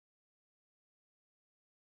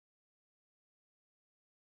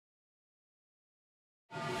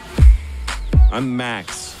I'm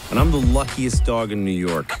Max, and I'm the luckiest dog in New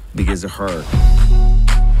York because of her.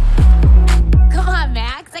 Come on,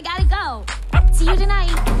 Max, I gotta go. See you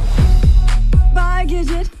tonight. Bye,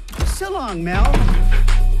 Gidget. So long, Mel.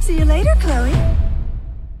 See you later, Chloe.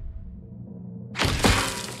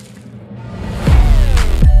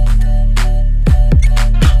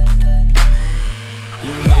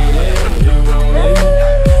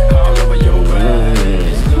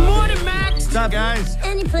 What's up, guys?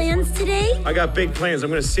 Any plans today? I got big plans.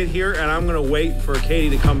 I'm gonna sit here and I'm gonna wait for Katie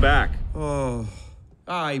to come back. Oh,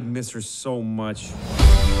 I miss her so much.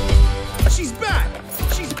 She's back!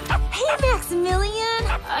 Hey, Maximilian.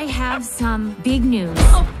 I have some big news.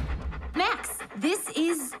 Oh, Max, this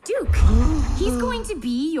is Duke. He's going to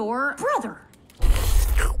be your brother.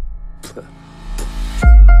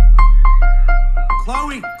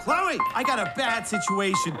 Chloe, I got a bad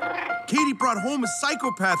situation. Katie brought home a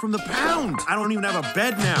psychopath from the pound. I don't even have a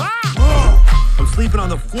bed now. I'm sleeping on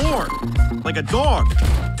the floor, like a dog.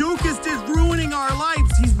 Duke is just ruining our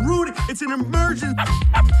lives. He's ruining, it's an emergency.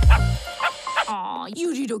 Aw,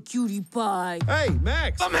 you did a cutie pie. Hey,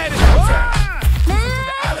 Max! I'm headed.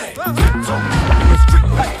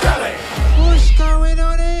 What's going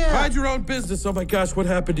on here? Mind your own business. Oh my gosh, what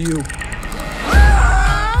happened to you?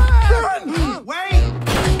 Wait!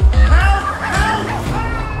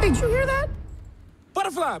 Did you hear that?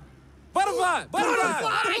 Butterfly!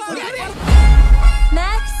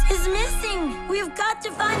 Max is missing. We've got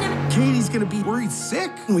to find him. Katie's gonna be worried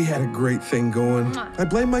sick. We had a great thing going. I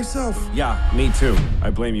blame myself. Yeah, me too.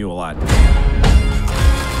 I blame you a lot.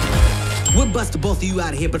 We'll bust both of you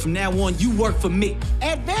out of here, but from now on, you work for me.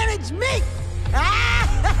 Advantage me!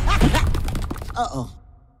 Uh-oh.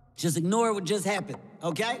 Just ignore what just happened,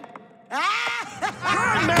 okay?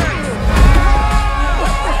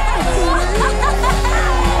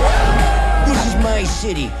 This is my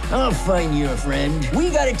city. I'll find you a friend. We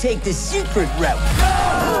gotta take the secret route.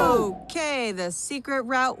 Okay, the secret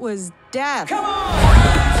route was death.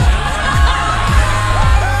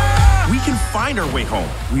 We can find our way home.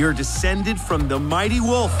 We are descended from the mighty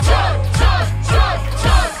wolf.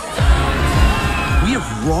 We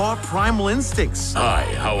have raw primal instincts. Hi,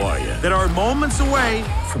 how are you? That are moments away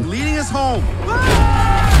from leading us home.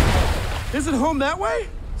 Is it home that way?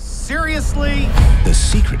 Seriously? The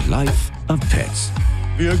Secret Life of Pets.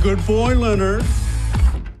 Be a good boy, Leonard.